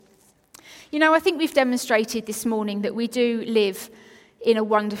You know, I think we've demonstrated this morning that we do live in a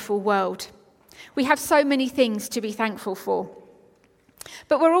wonderful world. We have so many things to be thankful for.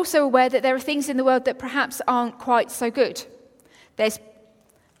 But we're also aware that there are things in the world that perhaps aren't quite so good. There's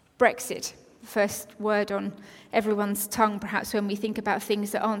Brexit, the first word on everyone's tongue, perhaps, when we think about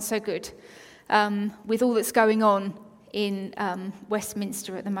things that aren't so good, with all that's going on in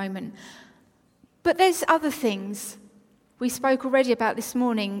Westminster at the moment. But there's other things. We spoke already about this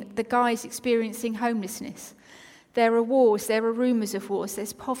morning, the guys experiencing homelessness. There are wars, there are rumours of wars,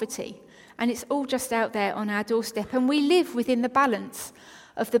 there's poverty. And it's all just out there on our doorstep. And we live within the balance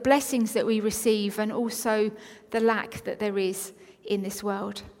of the blessings that we receive and also the lack that there is in this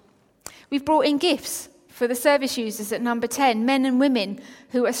world. We've brought in gifts for the service users at number 10, men and women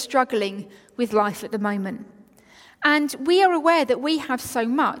who are struggling with life at the moment. And we are aware that we have so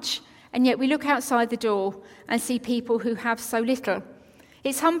much, and yet we look outside the door and see people who have so little.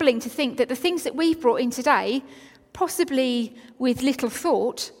 It's humbling to think that the things that we've brought in today, possibly with little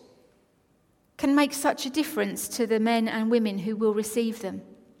thought, can make such a difference to the men and women who will receive them.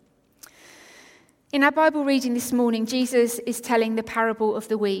 In our Bible reading this morning, Jesus is telling the parable of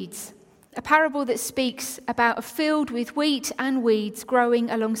the weeds, a parable that speaks about a field with wheat and weeds growing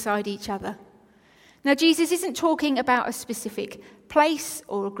alongside each other. Now, Jesus isn't talking about a specific place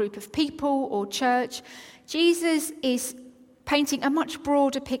or a group of people or church. Jesus is painting a much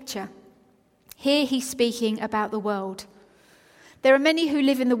broader picture. Here he's speaking about the world. There are many who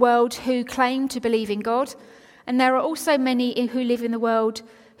live in the world who claim to believe in God, and there are also many who live in the world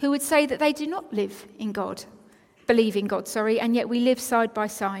who would say that they do not believe in God, and yet we live side by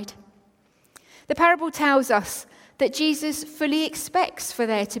side. The parable tells us that Jesus fully expects for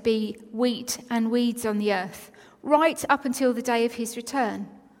there to be wheat and weeds on the earth, right up until the day of his return.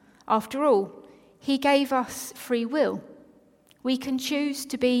 After all, he gave us free will. We can choose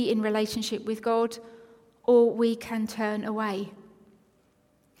to be in relationship with God, or we can turn away.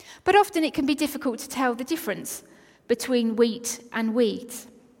 But often it can be difficult to tell the difference between wheat and weeds.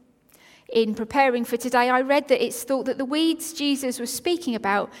 In preparing for today, I read that it's thought that the weeds Jesus was speaking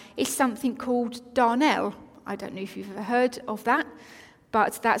about is something called darnel. I don't know if you've ever heard of that,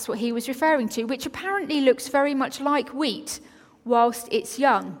 but that's what he was referring to, which apparently looks very much like wheat whilst it's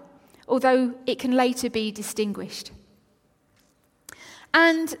young, although it can later be distinguished.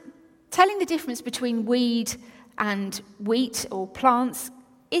 And telling the difference between weed and wheat or plants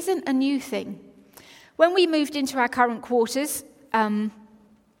isn't a new thing. When we moved into our current quarters,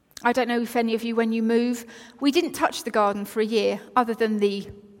 I don't know if any of you, when you move, we didn't touch the garden for a year, other than the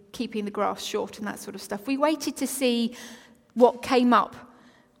keeping the grass short and that sort of stuff. We waited to see what came up,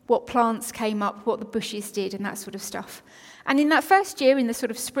 what plants came up, what the bushes did and that sort of stuff. And in that first year, in the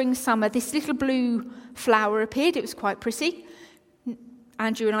sort of spring, summer, this little blue flower appeared. It was quite pretty.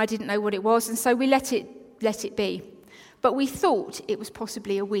 Andrew and I didn't know what it was, and so we let it be. But we thought it was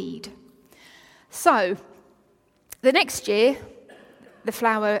possibly a weed. So the next year, the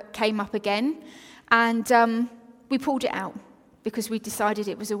flower came up again, and we pulled it out because we decided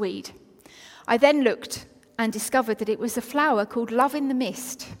it was a weed. I then looked and discovered that it was a flower called Love in the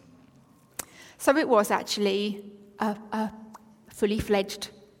Mist. So it was actually a fully fledged,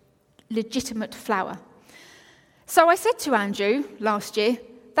 legitimate flower. So I said to Andrew last year,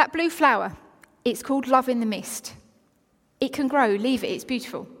 that blue flower, it's called Love in the Mist. It can grow, leave it, it's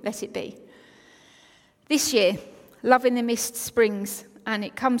beautiful, let it be. This year, Love in the Mist springs, and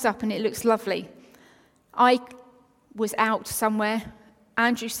it comes up and it looks lovely. I was out somewhere.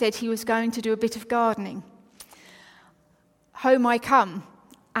 Andrew said he was going to do a bit of gardening. Home I come,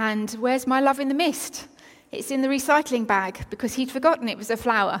 and where's my Love in the Mist? It's in the recycling bag, because he'd forgotten it was a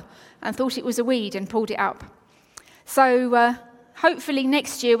flower and thought it was a weed and pulled it up. So hopefully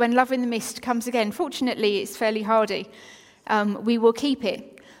next year when Love in the Mist comes again, fortunately it's fairly hardy, we will keep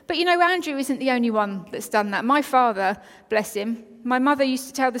it. But you know, Andrew isn't the only one that's done that. My father, bless him, my mother used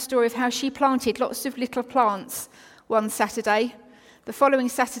to tell the story of how she planted lots of little plants one Saturday. The following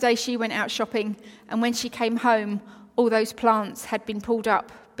Saturday she went out shopping, and when she came home, all those plants had been pulled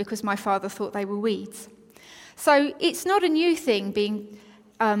up because my father thought they were weeds. So it's not a new thing being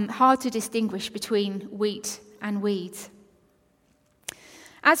hard to distinguish between wheat and weeds.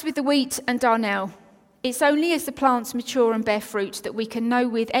 As with the wheat and darnel, it's only as the plants mature and bear fruit that we can know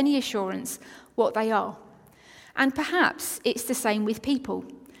with any assurance what they are. And perhaps it's the same with people.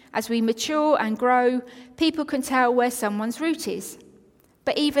 As we mature and grow, people can tell where someone's root is.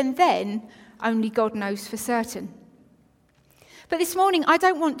 But even then, only God knows for certain. But this morning, I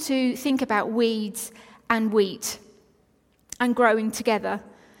don't want to think about weeds and wheat and growing together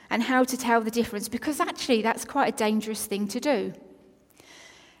and how to tell the difference, because actually that's quite a dangerous thing to do.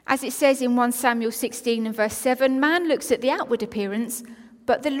 As it says in 1 Samuel 16 and verse 7, man looks at the outward appearance,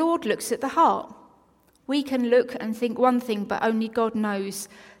 but the Lord looks at the heart. We can look and think one thing, but only God knows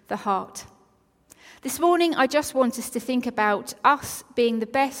the heart. This morning, I just want us to think about us being the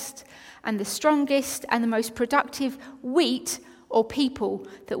best and the strongest and the most productive wheat or people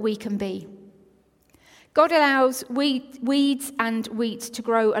that we can be. God allows weeds and wheat to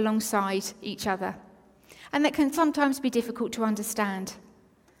grow alongside each other, and that can sometimes be difficult to understand.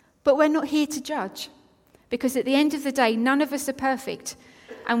 But we're not here to judge, because at the end of the day, none of us are perfect,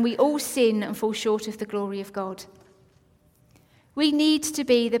 and we all sin and fall short of the glory of God. We need to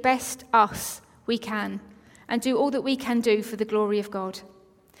be the best us we can, and do all that we can do for the glory of God.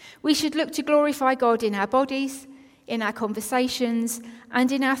 We should look to glorify God in our bodies, in our conversations,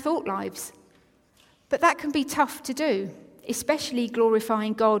 and in our thought lives. But that can be tough to do, especially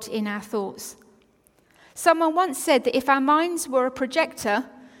glorifying God in our thoughts. Someone once said that if our minds were a projector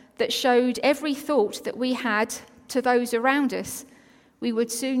that showed every thought that we had to those around us, we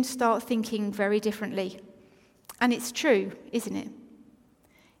would soon start thinking very differently. And it's true, isn't it?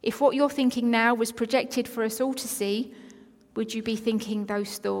 If what you're thinking now was projected for us all to see, would you be thinking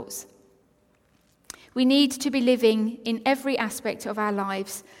those thoughts? We need to be living in every aspect of our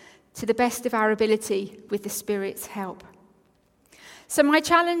lives to the best of our ability with the Spirit's help. So my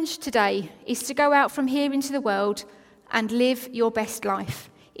challenge today is to go out from here into the world and live your best life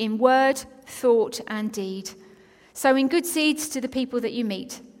in word, thought and deed. Sowing good seeds to the people that you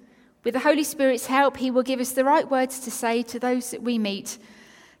meet. With the Holy Spirit's help, he will give us the right words to say to those that we meet,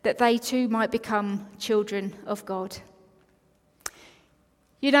 that they too might become children of God.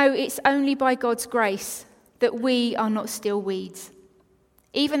 You know, it's only by God's grace that we are not still weeds.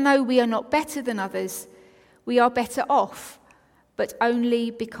 Even though we are not better than others, we are better off, but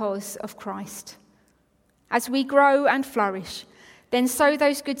only because of Christ. As we grow and flourish, then sow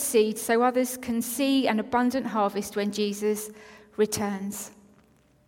those good seeds so others can see an abundant harvest when Jesus returns.